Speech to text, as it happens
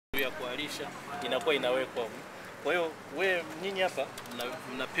ya kualisha inakuwa inawekwa. Kwa hiyo nyinyi hapa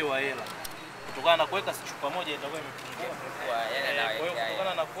mnapewa hela. Kutokana na kuweka chupa moja itakuwa imepungua. Kwa hiyo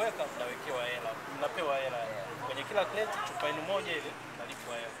kutokana na kuweka mnawekewa hela. Mnapewa hela. Kwenye kila crate chupa moja ile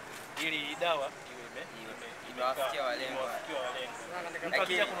mnalipwa hela. Ili dawa iwe imewafikia walengo. Mtu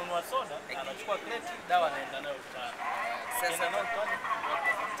akija kununua soda anachukua crate, dawa anaenda nayo mtaani. Sasa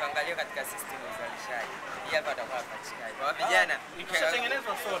tuangalie katika system ya uzalishaji. Hii hapa atakuwa patikani. Kwa vijana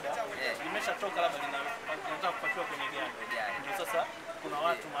ikishatengenezwa soda imeshatoka labda linataka kupatiwa kwenye gari. Ndio sasa kuna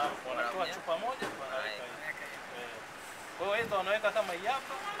watu maarufu wanatoa chupa moja wanaweka hivi. Kwa hiyo wao wanaweka kama hii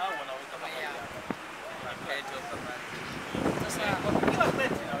hapa au wanaweka kama hii hapa. Sasa kila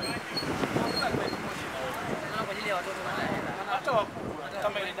plate inaweka. Kila plate moja inaweka. Na kwa ajili ya watoto hata wakubwa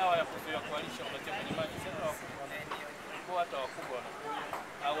kama ile dawa ya kuzuia kualisha unatia kwenye maji sasa wakubwa. Kwa hata wakubwa wanakunywa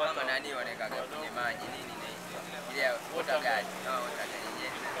au hata nani wanaweka kwenye maji nini na hizo. Ile water guard na water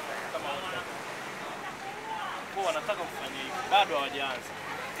guard kama kwa wanataka kufanya hivi bado hawajaanza.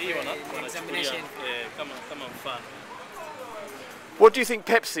 Hii wanachukulia kama mfano. What do you think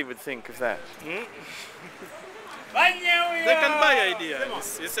Pepsi would think of that? They can buy idea.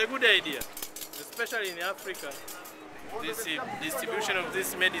 It's a good idea, especially in Africa. This distribution of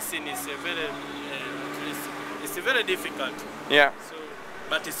this medicine is very difficult. Yeah. So,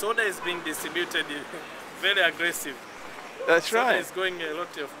 but the soda is being distributed very aggressive. That's right. Soda is going a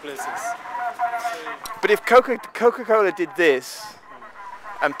lot of places. But if Coca-Cola did this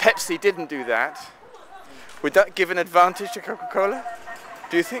and Pepsi didn't do that, would that give an advantage to Coca-Cola?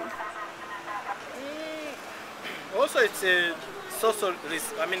 Do you think? Also, it's a social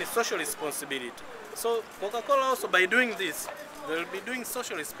responsibility. So Coca-Cola also, by doing this, they will be doing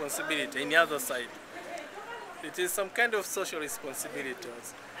social responsibility in the other side. It is some kind of social responsibility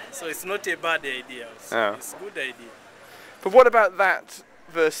also. So it's not a bad idea also. Oh. It's a good idea. But what about that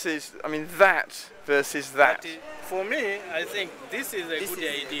versus, that versus that? But for me, I think this is a good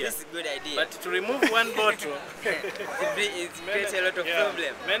idea. This is a good idea. But to remove one bottle, it creates a lot of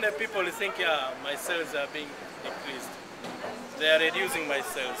problems. Many people think, my cells are being decreased. They are reducing my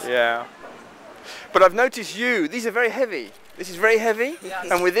cells. Yeah. But I've noticed these are very heavy. This is very heavy,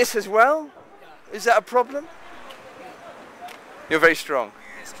 and with this as well? Is that a problem? You're very strong.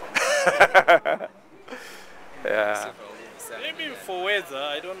 Yeah. Maybe for weather,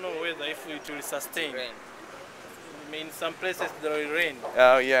 I don't know whether if it will sustain. I mean, some places there will rain.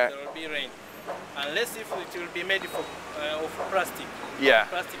 Oh yeah. There will be rain. Unless if it will be made of plastic. Yeah.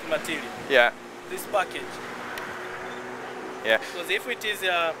 Plastic material. Yeah. This package. Yeah. Because if it is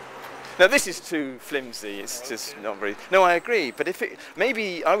now this is too flimsy. It's just not very. No, I agree. But if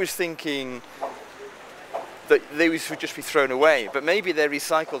maybe I was thinking that these would just be thrown away, but maybe they're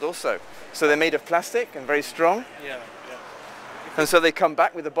recycled also. So they're made of plastic and very strong. Yeah. And so they come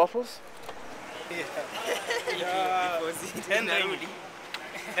back with the bottles.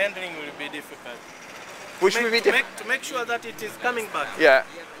 Handling will be difficult. Which will be difficult to make sure that it is coming back. Yeah.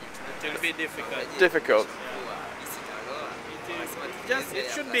 It will be difficult. Difficult.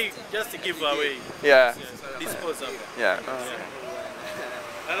 It should be just a giveaway. Yeah. Disposable. Yeah.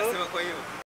 Hello?